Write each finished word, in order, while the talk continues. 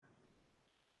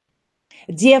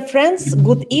Dear friends,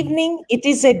 good evening. It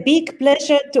is a big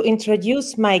pleasure to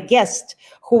introduce my guest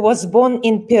who was born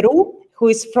in Peru, who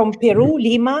is from Peru,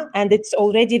 Lima, and it's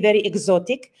already very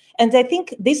exotic. And I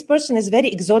think this person is very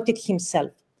exotic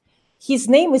himself. His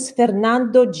name is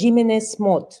Fernando Jimenez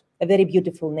Mot, a very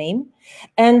beautiful name.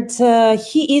 And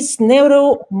he is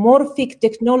Neuromorphic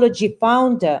Technology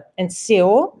founder and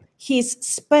CEO. He is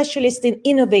specialist in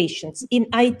innovations, in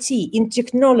IT, in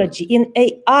technology, in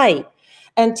AI.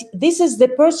 And this is the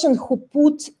person who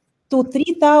put to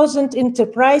 3,000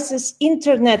 enterprises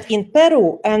internet in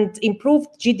Peru and improved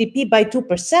GDP by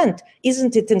 2%.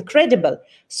 Isn't it incredible?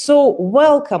 So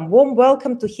welcome, warm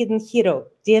welcome to Hidden Hero,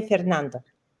 dear Fernando.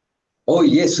 Oh,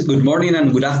 yes. Good morning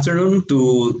and good afternoon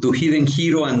to Hidden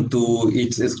Hero and to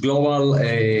its global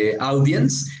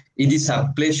audience. It is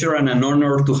a pleasure and an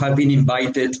honor to have been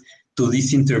invited to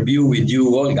this interview with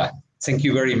you, Olga. Thank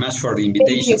you very much for the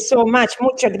invitation. Thank you so much.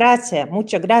 Muchas gracias.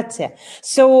 Muchas gracias.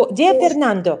 So, dear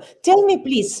Fernando, tell me,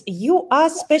 please, you are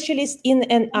specialist in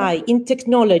NI, in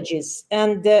technologies,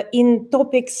 and in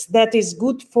topics that is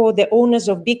good for the owners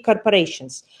of big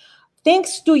corporations.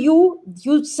 Thanks to you,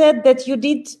 you said that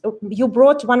you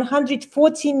brought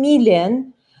 140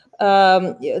 million, to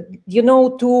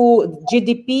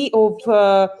GDP of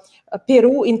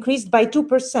Peru increased by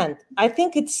 2%. I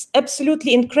think it's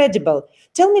absolutely incredible.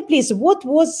 Tell me, please, what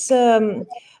was the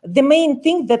main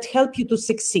thing that helped you to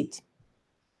succeed?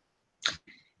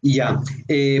 Yeah,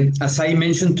 as I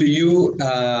mentioned to you,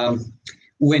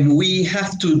 when we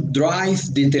have to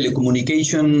drive the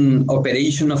telecommunication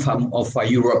operation of a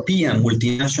European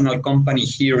multinational company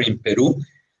here in Peru,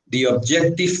 the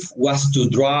objective was to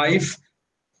drive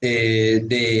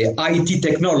the IT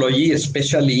technology,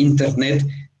 especially internet,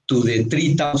 to the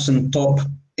 3,000 top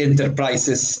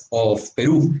enterprises of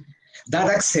Peru. That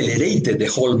accelerated the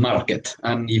whole market.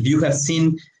 And if you have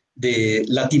seen the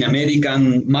Latin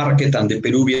American market and the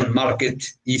Peruvian market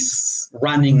is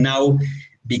running now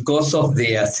because of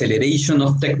the acceleration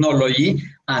of technology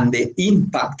and the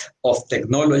impact of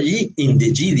technology in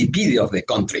the GDP of the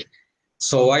country.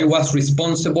 So I was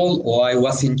responsible, or I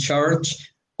was in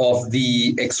charge of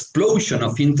the explosion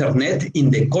of internet in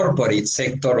the corporate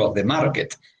sector of the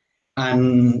market.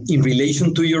 And in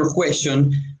relation to your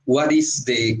question, what is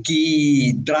the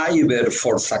key driver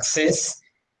for success?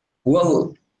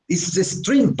 Well, it's the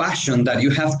extreme passion that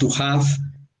you have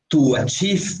to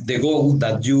achieve the goal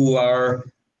that you are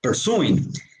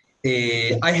pursuing.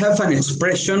 I have an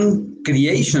expression,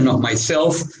 creation of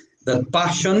myself, that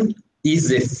passion is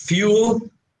the fuel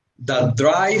that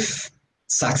drives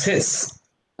success.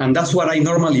 And that's what I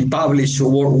normally publish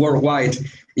worldwide.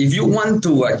 If you want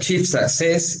to achieve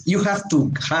success, you have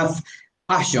to have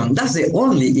passion. That's the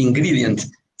only ingredient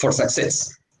for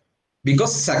success.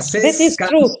 Because success... That is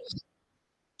true.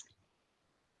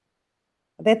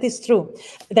 That is true.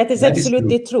 That is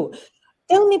absolutely true.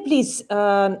 Tell me, please,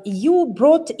 you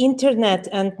brought internet,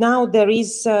 and now there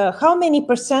is, how many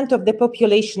 % of the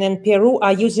population in Peru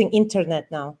are using internet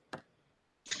now?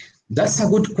 That's a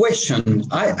good question.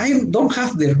 I don't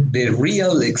have the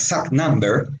real exact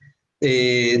number.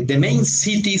 The main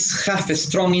cities have a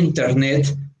strong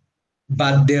internet,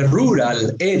 but the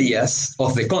rural areas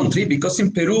of the country, because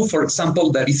in Peru, for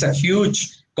example, that is a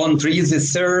huge country, it's the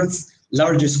third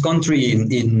largest country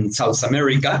in South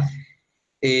America.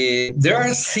 There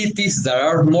are cities that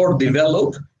are more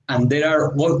developed, and there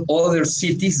are other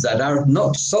cities that are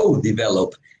not so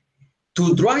developed.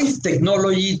 To drive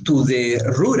technology to the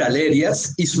rural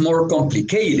areas is more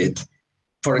complicated.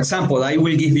 For example, I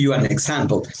will give you an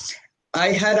example.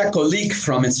 I had a colleague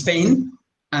from Spain,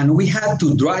 and we had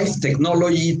to drive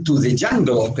technology to the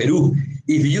jungle of Peru.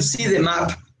 If you see the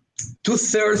map,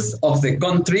 2/3 of the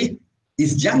country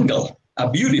is jungle, a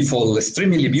beautiful,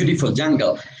 extremely beautiful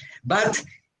jungle. But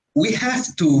we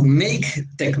have to make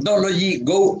technology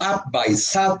go up by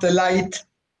satellite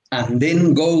and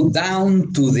then go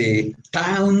down to the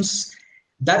towns.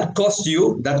 That costs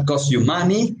you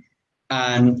money,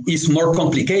 and is more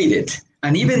complicated.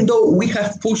 And even though we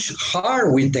have pushed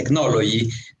hard with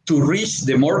technology to reach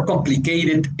the more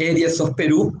complicated areas of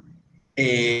Peru,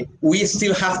 we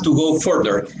still have to go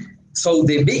further. So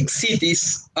the big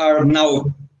cities are now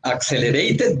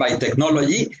accelerated by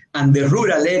technology, and the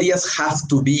rural areas have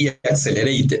to be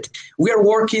accelerated. We are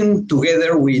working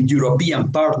together with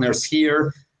European partners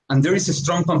here, and there is a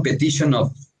strong competition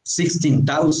of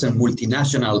 16,000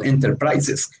 multinational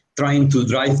enterprises trying to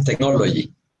drive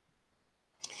technology.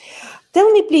 Tell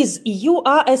me, please, you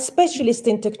are a specialist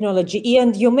in technology,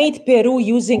 and you made Peru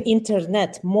using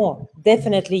internet more.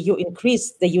 Definitely, you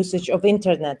increased the usage of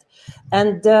internet.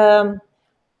 And a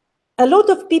lot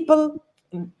of people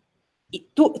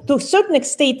to a certain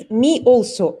extent, me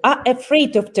also are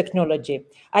afraid of technology.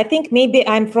 I think maybe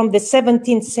I'm from the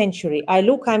 17th century.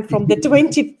 I'm from the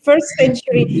 21st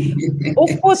century.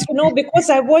 Of course, because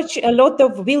I watch a lot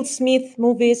of Will Smith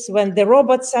movies when the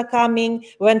robots are coming,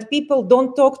 when people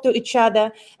don't talk to each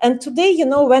other. And today,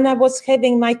 when I was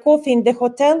having my coffee in the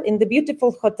hotel, in the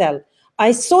beautiful hotel,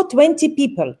 I saw 20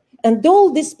 people. And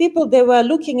all these people, they were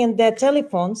looking in their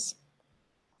telephones.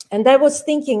 And I was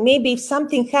thinking, maybe if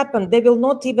something happened, they will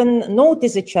not even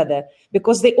notice each other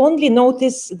because they only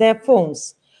notice their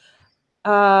phones.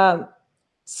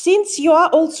 Since you are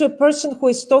also a person who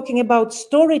is talking about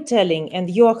storytelling and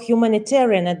you are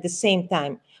humanitarian at the same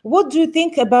time, what do you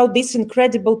think about this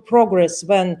incredible progress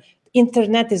when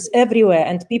internet is everywhere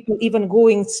and people even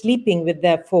sleeping with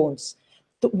their phones?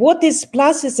 What is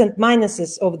pluses and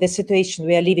minuses of the situation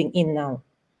we are living in now?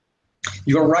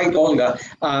 You're right, Olga.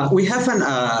 We have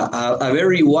a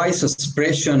very wise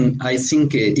expression, I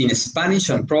think, in Spanish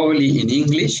and probably in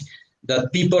English,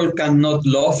 that people cannot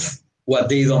love what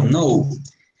they don't know.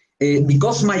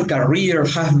 Because my career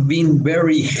has been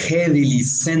very heavily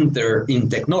centered in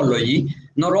technology,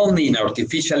 not only in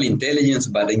artificial intelligence,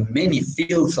 but in many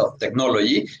fields of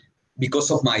technology,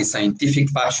 because of my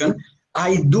scientific passion,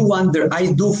 I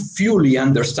do fully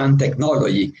understand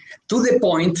technology to the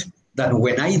point that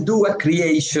when I do a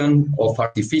creation of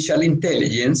artificial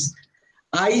intelligence,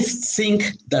 I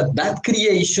think that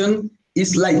creation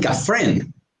is like a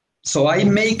friend. So I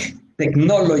make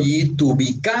technology to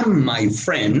become my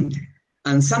friend.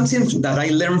 And something that I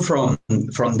learned from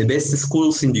the best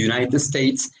schools in the United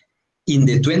States, in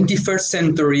the 21st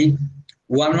century,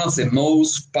 one of the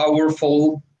most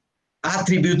powerful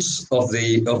attributes of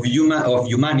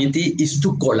humanity is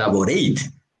to collaborate.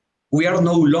 We are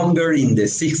no longer in the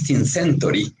 16th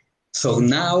century. So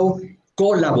now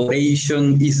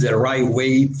collaboration is the right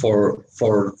way for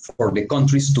the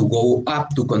countries to go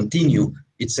up, to continue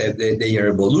their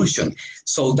evolution.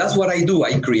 So that's what I do.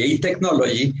 I create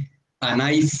technology and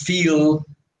I feel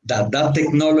that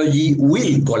technology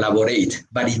will collaborate.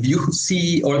 But if you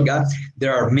see, Olga,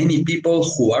 there are many people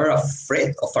who are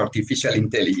afraid of artificial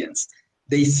intelligence.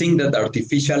 They think that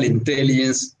artificial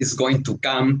intelligence is going to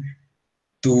come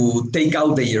to take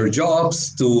out their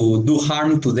jobs, to do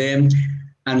harm to them.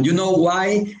 And you know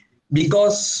why?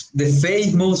 Because the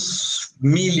famous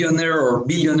millionaire or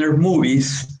billionaire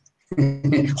movies,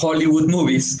 Hollywood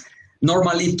movies,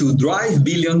 normally to drive $1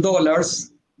 billion,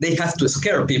 they have to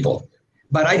scare people.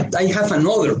 But I have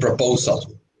another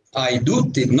proposal. I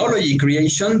do technology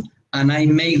creation and I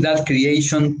make that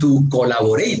creation to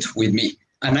collaborate with me.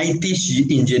 And I teach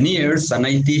engineers and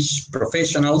I teach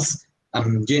professionals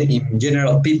and in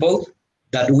general people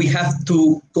that we have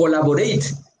to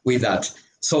collaborate with that.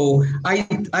 So I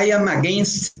am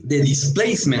against the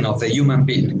displacement of the human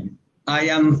being. I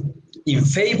am in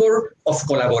favor of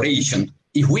collaboration.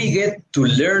 If we get to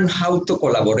learn how to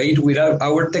collaborate with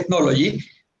our technology,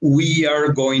 we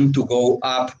are going to go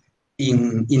up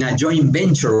in a joint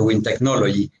venture with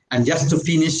technology. And just to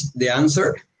finish the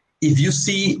answer, if you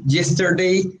see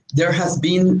yesterday, there has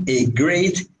been a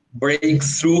great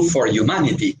breakthrough for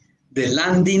humanity, the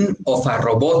landing of a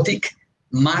robotic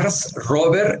Mars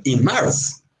rover in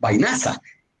Mars by NASA.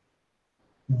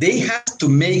 They have to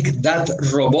make that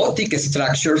robotic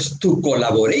structures to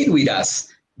collaborate with us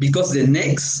because the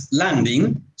next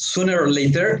landing, sooner or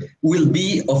later, will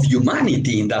be of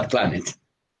humanity in that planet,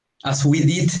 as we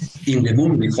did in the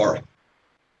moon before.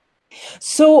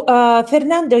 So,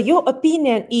 Fernando, your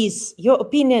opinion is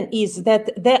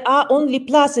that there are only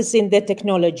pluses in the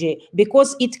technology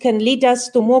because it can lead us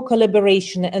to more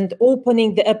collaboration and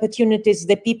opening the opportunities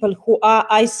the people who are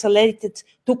isolated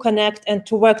to connect and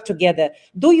to work together.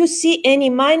 Do you see any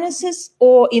minuses,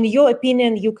 or in your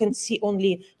opinion, you can see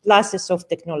only pluses of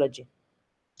technology?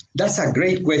 That's a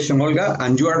great question, Olga,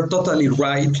 and you are totally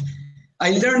right.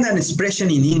 I learned an expression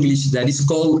in English that is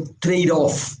called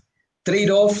trade-off.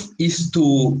 Trade-off is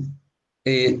to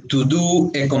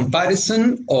do a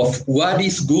comparison of what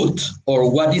is good or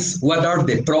what are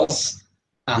the pros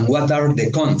and what are the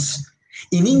cons.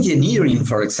 In engineering,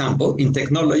 for example, in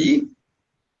technology,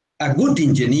 a good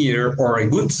engineer or a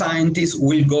good scientist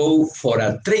will go for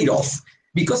a trade-off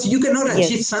because you cannot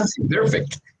achieve something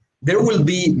perfect. There will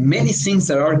be many things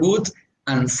that are good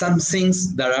and some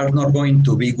things that are not going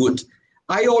to be good.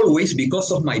 I always,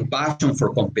 because of my passion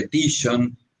for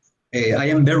competition, I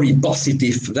am very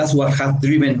positive. That's what has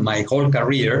driven my whole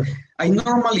career. I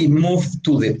normally move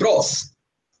to the pros.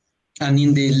 And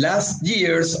in the last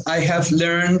years, I have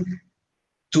learned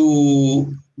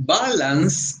to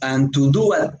balance and to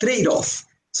do a trade-off.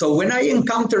 So when I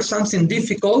encounter something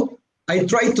difficult, I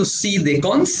try to see the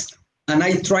cons and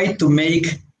I try to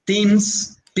make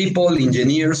teams, people,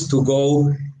 engineers to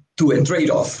go to a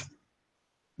trade-off.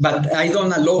 But I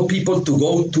don't allow people to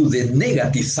go to the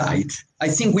negative side. I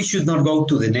think we should not go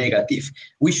to the negative.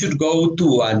 We should go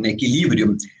to an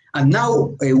equilibrium. And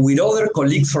now with other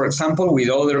colleagues, for example, with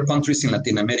other countries in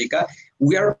Latin America,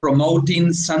 we are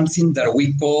promoting something that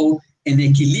we call an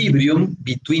equilibrium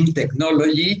between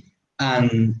technology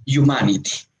and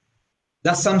humanity.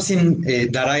 That's something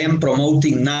that I am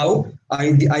promoting now.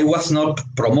 I was not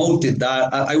promoting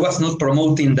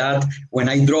that when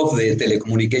I drove the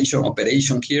telecommunication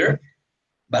operation here,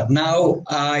 but now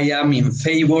I am in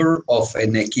favor of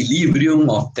an equilibrium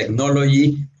of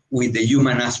technology with the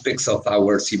human aspects of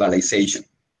our civilization.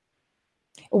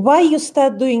 Why you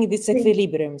start doing this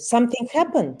equilibrium? Something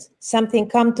happened? Something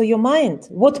come to your mind?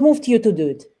 What moved you to do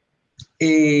it?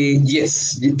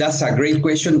 Yes, that's a great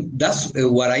question. That's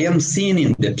what I am seeing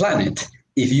in the planet.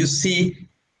 If you see,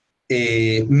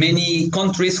 many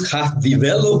countries have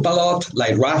developed a lot,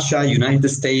 like Russia, United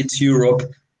States, Europe,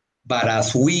 but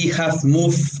as we have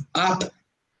moved up,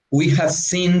 we have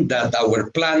seen that our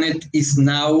planet is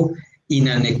now in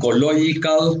an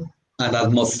ecological and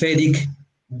atmospheric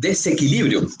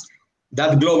disequilibrium.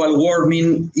 That global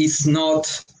warming is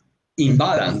not in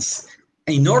balance.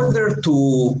 In order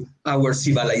to our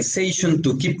civilization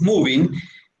to keep moving,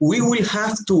 we will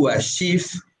have to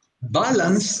achieve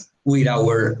balance with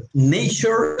our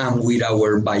nature and with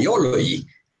our biology.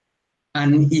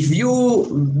 And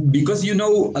because you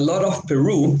know a lot of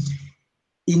Peru,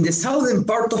 in the southern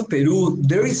part of Peru,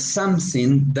 there is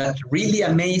something that really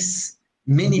amazes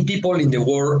many people in the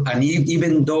world. And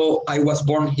even though I was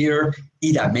born here,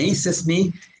 it amazes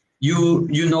me.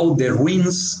 You know the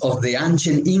ruins of the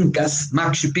ancient Incas,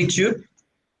 Machu Picchu.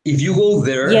 If you go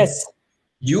there, yes,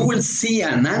 you will see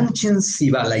an ancient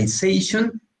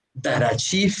civilization that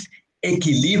achieved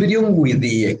equilibrium with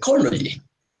the ecology.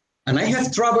 And I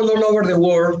have traveled all over the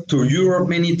world, to Europe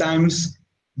many times,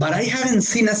 but I haven't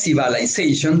seen a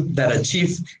civilization that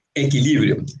achieved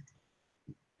equilibrium.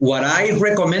 What I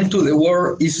recommend to the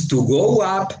world is to go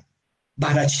up,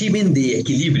 but achieving the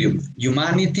equilibrium.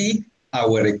 Humanity,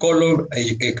 our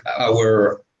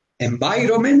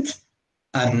environment,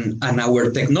 and our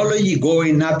technology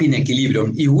going up in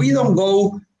equilibrium. If we don't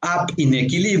go up in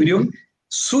equilibrium,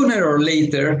 sooner or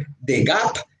later, the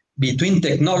gap between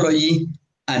technology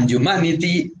and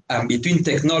humanity and between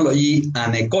technology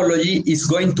and ecology is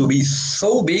going to be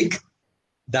so big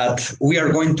that we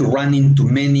are going to run into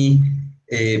many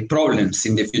problems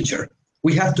in the future.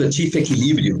 We have to achieve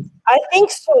equilibrium.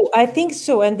 I think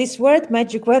so. And this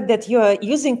magic word that you are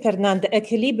using, Fernando,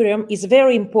 equilibrium, is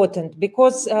very important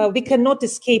because we cannot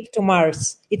escape to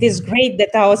Mars. It is great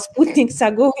that our Sputniks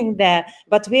are going there,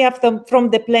 but we have them from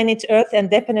the planet Earth, and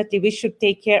definitely we should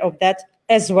take care of that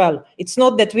as well. It's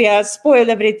not that we are spoil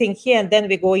everything here and then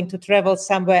we're going to travel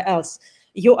somewhere else.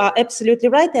 You are absolutely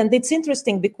right. And it's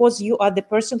interesting because you are the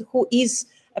person who is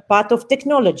a part of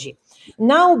technology.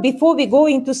 Now, before we go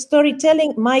into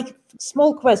storytelling, Mike,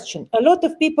 small question. A lot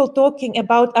of people talking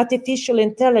about artificial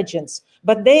intelligence,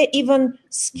 but they're even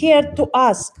scared to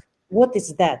ask, what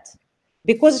is that?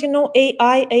 Because,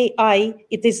 AI,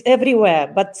 it is everywhere.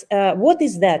 But what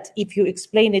is that if you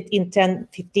explain it in 10,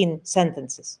 15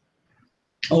 sentences?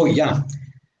 Oh, yeah.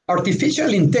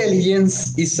 Artificial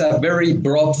intelligence is a very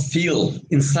broad field.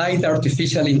 Inside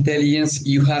artificial intelligence,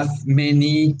 you have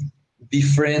many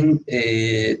different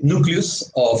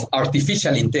nucleus of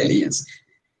artificial intelligence.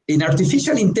 In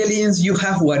artificial intelligence, you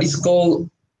have what is called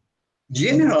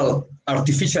general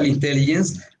artificial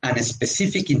intelligence and a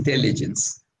specific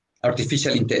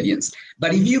artificial intelligence.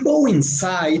 But if you go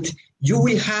inside, you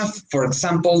will have, for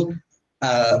example,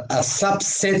 a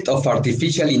subset of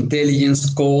artificial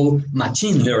intelligence called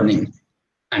machine learning.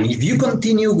 And if you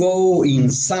continue go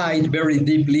inside very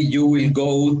deeply, you will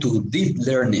go to deep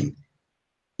learning.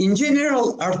 In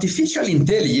general, artificial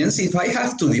intelligence, if I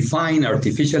have to define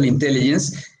artificial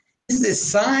intelligence, is the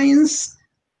science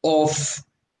of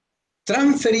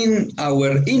transferring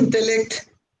our intellect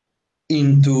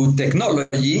into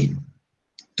technology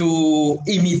to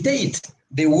imitate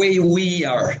the way we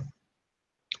are.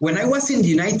 When I was in the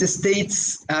United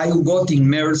States, I got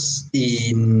immersed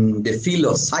in the field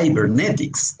of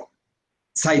cybernetics.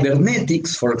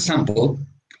 Cybernetics, for example,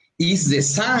 is the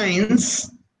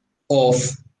science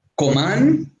of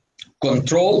command,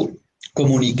 control,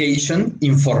 communication,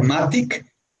 informatic,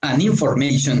 and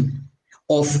information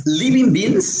of living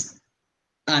beings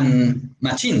and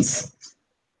machines.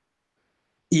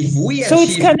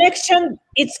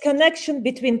 It's connection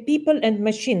between people and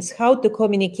machines, how to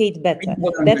communicate better.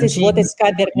 That is what is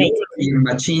cybernetics.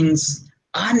 Machines,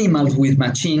 animals with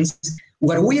machines,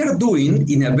 what we are doing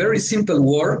in a very simple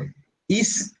word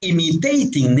is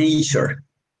imitating nature.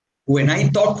 When I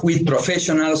talk with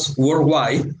professionals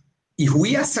worldwide, if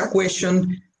we ask a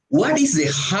question, what is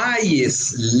the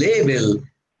highest level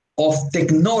of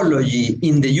technology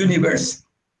in the universe?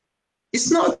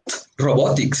 It's not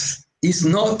robotics, it's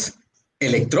not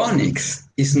electronics,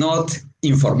 it's not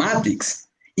informatics,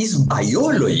 it's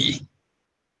biology.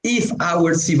 If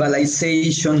our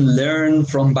civilization learn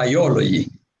from biology,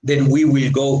 then we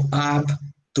will go up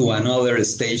to another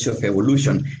stage of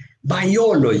evolution.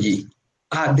 Biology,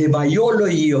 the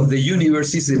biology of the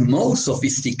universe is the most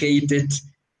sophisticated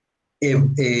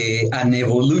an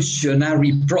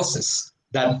evolutionary process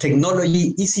that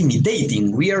technology is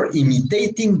imitating. We are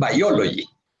imitating biology.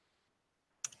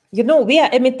 We are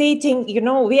imitating,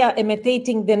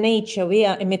 the nature. We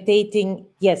are imitating,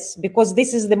 yes, because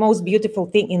this is the most beautiful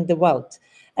thing in the world.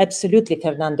 Absolutely,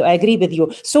 Fernando, I agree with you.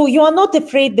 So you are not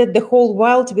afraid that the whole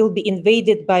world will be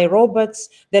invaded by robots,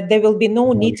 that there will be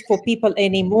no need for people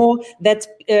anymore, that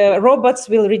robots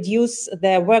will reduce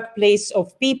the workplace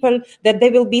of people, that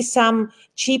there will be some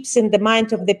chips in the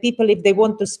mind of the people. If they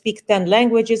want to speak 10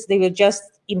 languages, they will just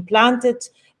implant it,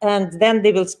 and then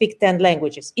they will speak 10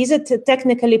 languages. Is it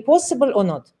technically possible or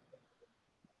not?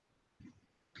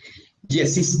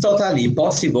 Yes, it's totally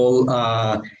possible.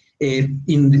 In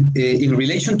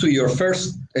relation to your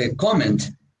first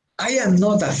comment, I am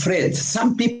not afraid.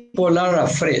 Some people are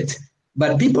afraid,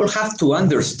 but people have to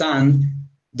understand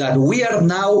that we are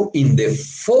now in the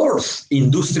fourth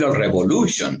industrial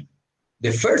revolution.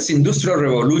 The first industrial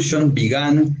revolution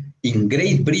began in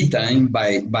Great Britain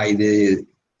by the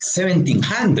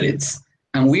 1700s,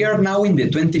 and we are now in the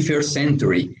 21st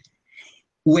century.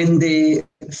 When the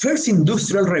first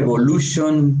industrial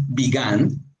revolution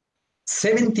began,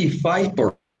 75%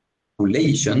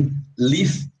 population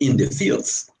lived in the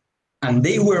fields, and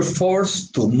they were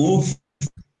forced to move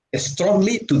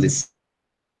strongly to the city.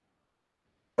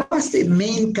 What was the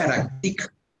main characteristic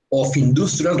of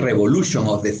industrial revolution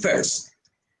of the first?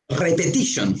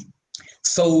 Repetition.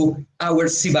 So our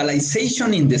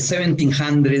civilization in the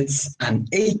 1700s and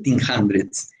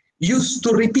 1800s used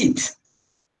to repeat.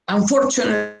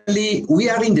 Unfortunately, we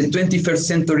are in the 21st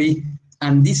century,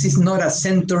 and this is not a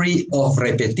century of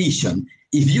repetition.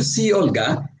 If you see,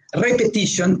 Olga,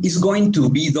 repetition is going to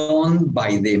be done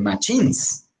by the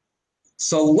machines.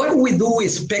 So what we do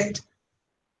expect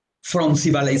from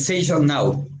civilization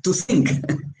now? To think.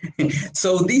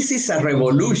 So this is a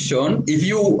revolution. If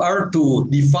you are to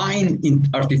define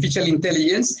artificial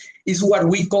intelligence, is what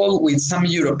we call, with some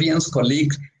Europeans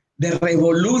colleagues, the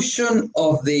revolution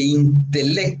of the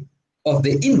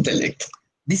intellect.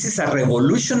 This is a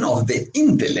revolution of the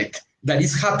intellect that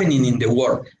is happening in the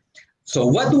world. So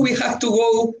what do we have to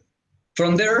go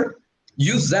from there?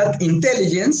 Use that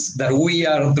intelligence that we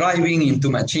are driving into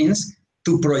machines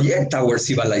to project our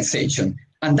civilization.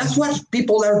 And that's what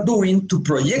people are doing, to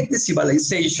project the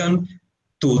civilization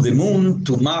to the moon,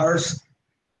 to Mars.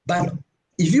 But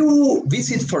if you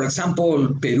visit, for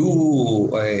example,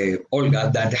 Peru, Olga,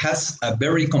 that has a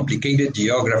very complicated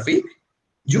geography,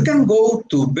 you can go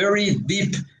to very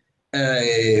deep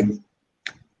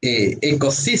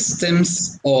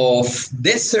ecosystems of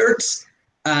deserts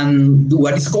and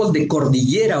what is called the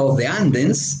Cordillera of the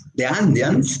Andes,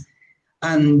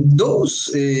 and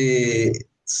those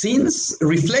scenes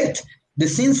reflect the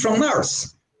scenes from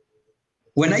Mars.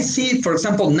 When I see, for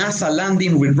example, NASA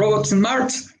landing with robots in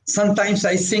Mars, sometimes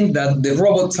I think that the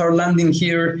robots are landing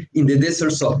here in the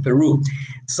deserts of Peru.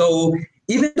 So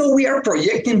even though we are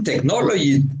projecting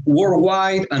technology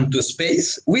worldwide and to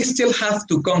space, we still have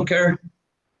to conquer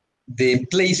the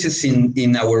places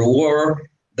in our world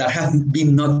that have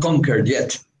been not conquered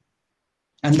yet.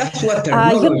 And that's what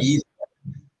technology is.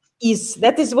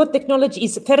 That is what technology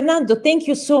is. Fernando, thank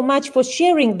you so much for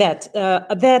sharing that.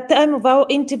 The time of our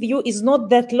interview is not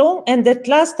that long, and that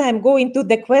last time going to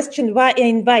the question why I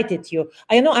invited you.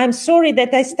 I know I'm sorry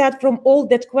that I start from all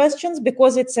that questions,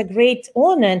 because it's a great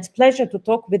honor and pleasure to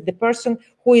talk with the person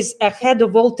who is ahead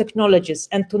of all technologies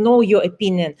and to know your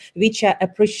opinion, which I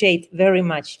appreciate very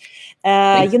much.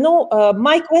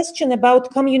 My question about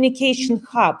communication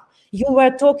hub. You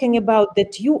were talking about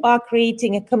that you are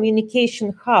creating a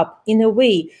communication hub in a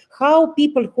way, how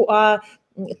people who are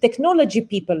technology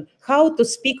people, how to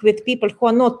speak with people who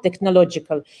are not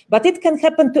technological. But it can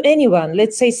happen to anyone.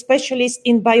 Let's say specialists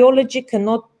in biology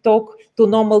cannot talk to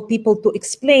normal people to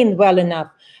explain well enough.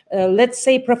 let's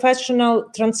say, professional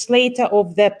translator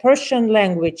of the Persian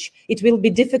language, it will be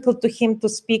difficult to him to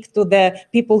speak to the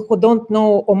people who don't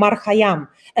know Omar Khayyam.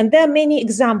 And there are many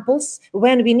examples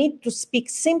when we need to speak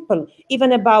simple,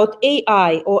 even about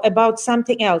AI or about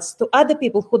something else, to other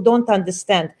people who don't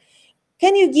understand.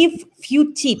 Can you give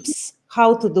few tips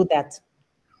how to do that?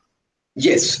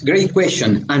 Yes, great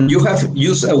question. And you have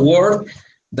used a word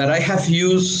that I have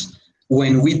used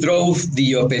when we drove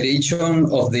the operation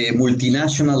of the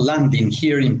multinational landing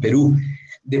here in Peru.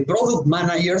 The product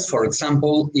managers, for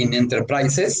example, in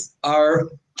enterprises are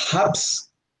hubs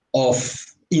of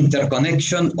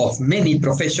interconnection of many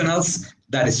professionals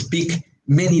that speak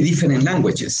many different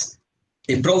languages.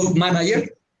 A product manager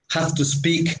has to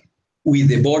speak with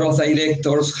the board of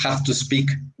directors, have to speak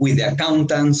with the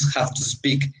accountants, have to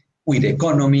speak with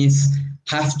economists,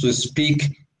 have to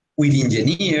speak with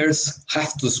engineers,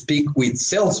 have to speak with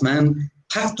salesmen,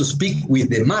 have to speak with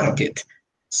the market.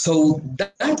 So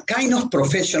that kind of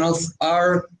professionals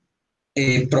are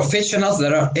professionals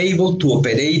that are able to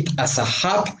operate as a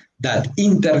hub that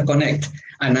interconnect.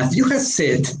 And as you have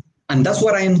said, and that's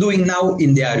what I am doing now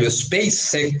in the aerospace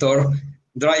sector,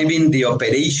 driving the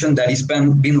operation that is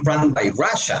being run by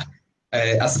Russia,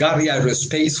 Asgari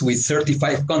Aerospace with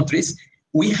 35 countries,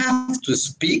 we have to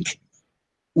speak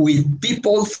with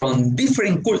people from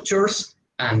different cultures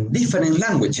and different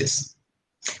languages.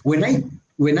 When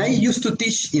I used to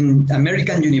teach in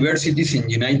American universities in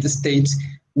the United States,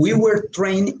 we were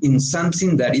trained in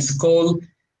something that is called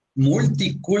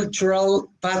multicultural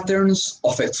patterns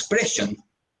of expression.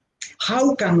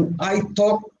 How can I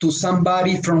talk to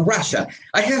somebody from Russia?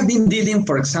 I have been dealing,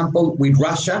 for example, with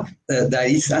Russia, that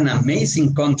is an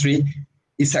amazing country.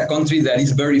 It's a country that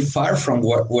is very far from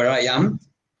where I am,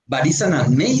 but it's an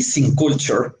amazing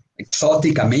culture,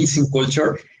 exotic, amazing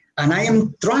culture. And I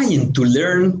am trying to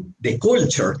learn the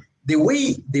culture. The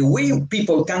way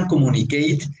people can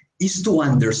communicate is to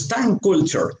understand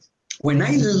culture. When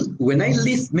I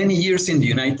lived many years in the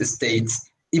United States,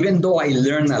 even though I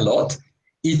learned a lot,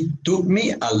 it took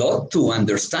me a lot to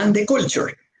understand the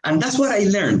culture. And that's what I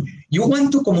learned. You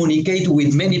want to communicate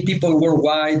with many people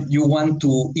worldwide. You want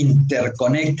to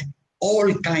interconnect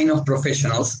all kinds of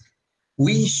professionals.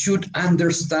 We should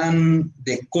understand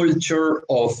the culture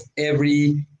of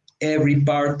every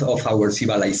part of our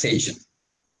civilization.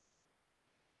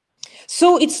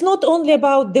 So it's not only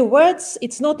about the words,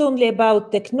 it's not only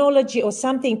about technology or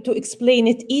something to explain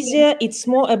it easier, it's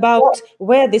more about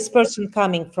where this person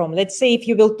coming from. Let's say if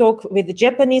you will talk with a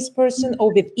Japanese person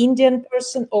or with Indian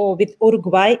person or with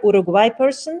Uruguay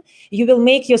person, you will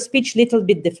make your speech a little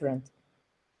bit different.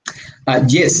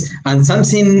 Yes, and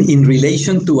something in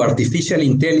relation to artificial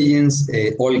intelligence,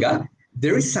 Olga,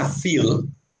 there is a field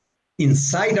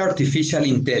inside artificial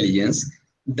intelligence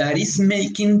that is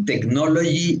making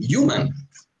technology human.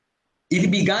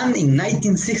 It began in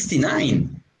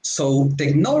 1969. So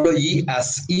technology,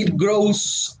 as it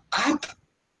grows up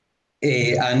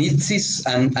and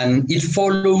it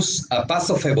follows a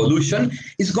path of evolution,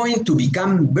 is going to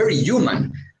become very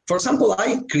human. For example,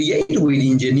 I create with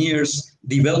engineers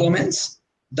developments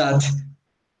that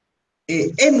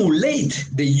emulate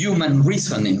the human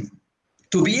reasoning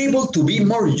to be able to be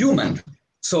more human.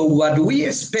 So what we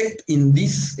expect in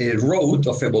this road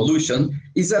of evolution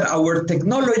is that our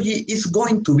technology is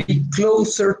going to be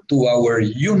closer to our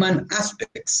human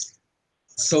aspects.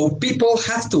 So people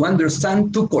have to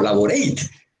understand to collaborate.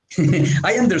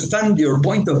 I understand your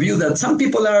point of view that some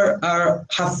people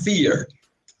have fear,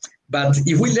 but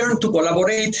if we learn to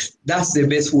collaborate, that's the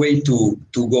best way to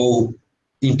go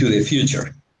into the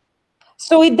future.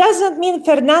 So it doesn't mean,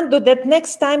 Fernando, that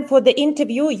next time for the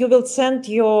interview, you will send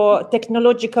your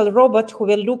technological robot who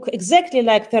will look exactly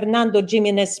like Fernando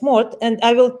Jimenez Mort, and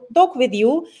I will talk with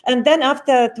you. And then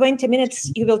after 20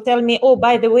 minutes, you will tell me, oh,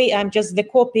 by the way, I'm just the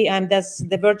copy. I'm just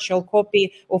the virtual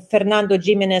copy of Fernando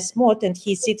Jimenez Mort, and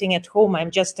he's sitting at home.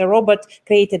 I'm just a robot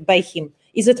created by him.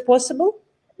 Is it possible?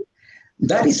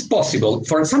 That is possible.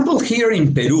 For example, here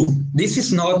in Peru, this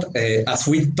is not, as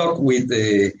we talk with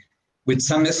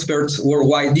some experts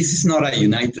worldwide, this is not a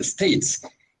United States.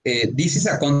 This is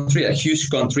a country, a huge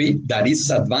country that is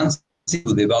advancing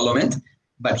to development.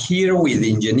 But here with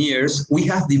engineers, we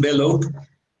have developed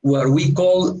what we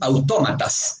call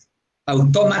automatas.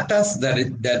 Automatas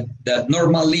that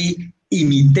normally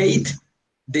imitate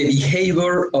the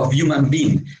behavior of human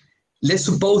being. Let's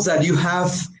suppose that you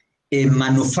have a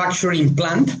manufacturing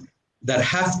plant that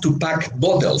have to pack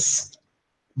bottles,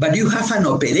 but you have an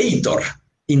operator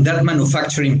in that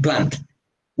manufacturing plant.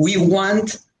 We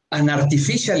want an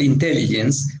artificial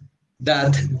intelligence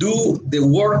that do the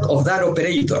work of that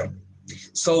operator.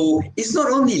 So it's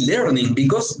not only learning,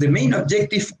 because the main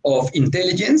objective of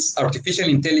intelligence, artificial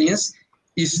intelligence,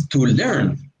 is to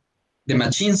learn. The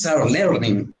machines are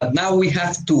learning, but now we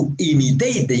have to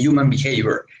imitate the human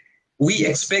behavior. We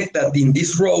expect that in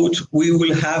this road, we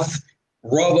will have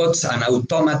robots and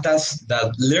automatas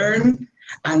that learn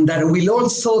and that will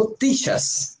also teach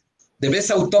us. The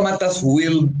best automatas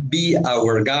will be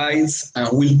our guides and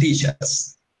will teach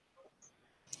us.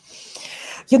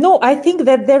 You know, I think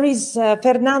that there is,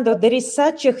 Fernando, there is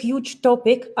such a huge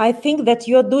topic. I think that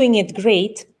you're doing it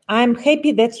great. I'm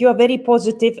happy that you are very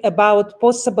positive about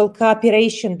possible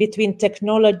cooperation between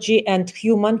technology and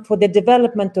human for the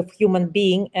development of human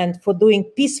being and for doing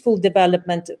peaceful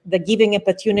development, the giving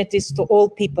opportunities to all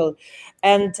people.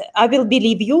 And I will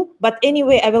believe you. But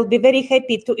anyway, I will be very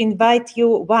happy to invite you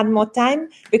one more time,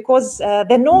 because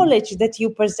the knowledge that you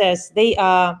possess, they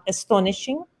are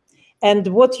astonishing. And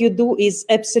what you do is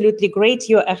absolutely great.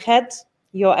 You're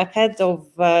ahead of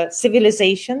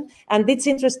civilization. And it's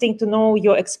interesting to know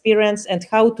your experience and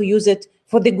how to use it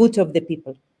for the good of the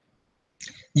people.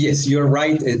 Yes, you're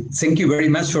right. Thank you very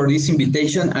much for this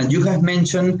invitation. And you have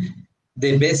mentioned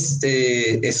the best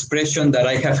expression that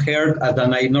I have heard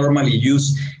and I normally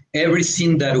use.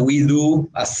 Everything that we do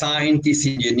as scientists,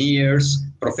 engineers,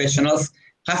 professionals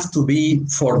has to be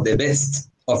for the best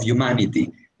of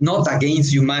humanity. Not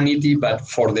against humanity, but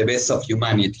for the best of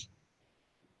humanity.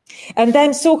 And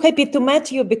I'm so happy to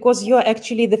meet you, because you're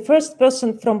actually the first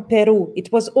person from Peru. It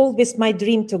was always my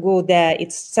dream to go there.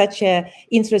 It's such an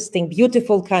interesting,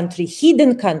 beautiful country,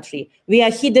 hidden country. We are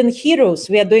hidden heroes.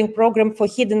 We are doing program for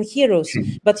hidden heroes.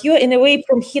 But you're in a way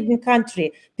from hidden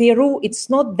country. Peru, it's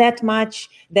not that much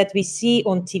that we see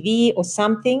on TV or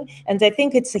something. And I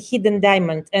think it's a hidden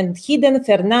diamond. And hidden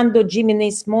Fernando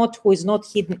Jimenez Mott, who is not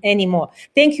hidden anymore.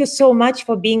 Thank you so much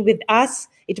for being with us.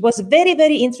 It was very,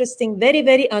 very interesting, very,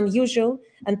 very unusual.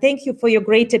 And thank you for your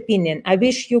great opinion. I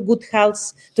wish you good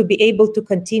health to be able to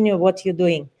continue what you're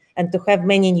doing and to have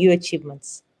many new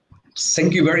achievements.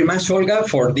 Thank you very much, Olga,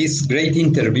 for this great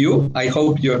interview. I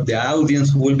hope the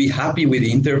audience will be happy with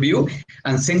the interview.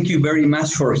 And thank you very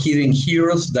much for Hidden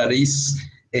Heroes that is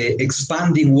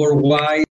expanding worldwide.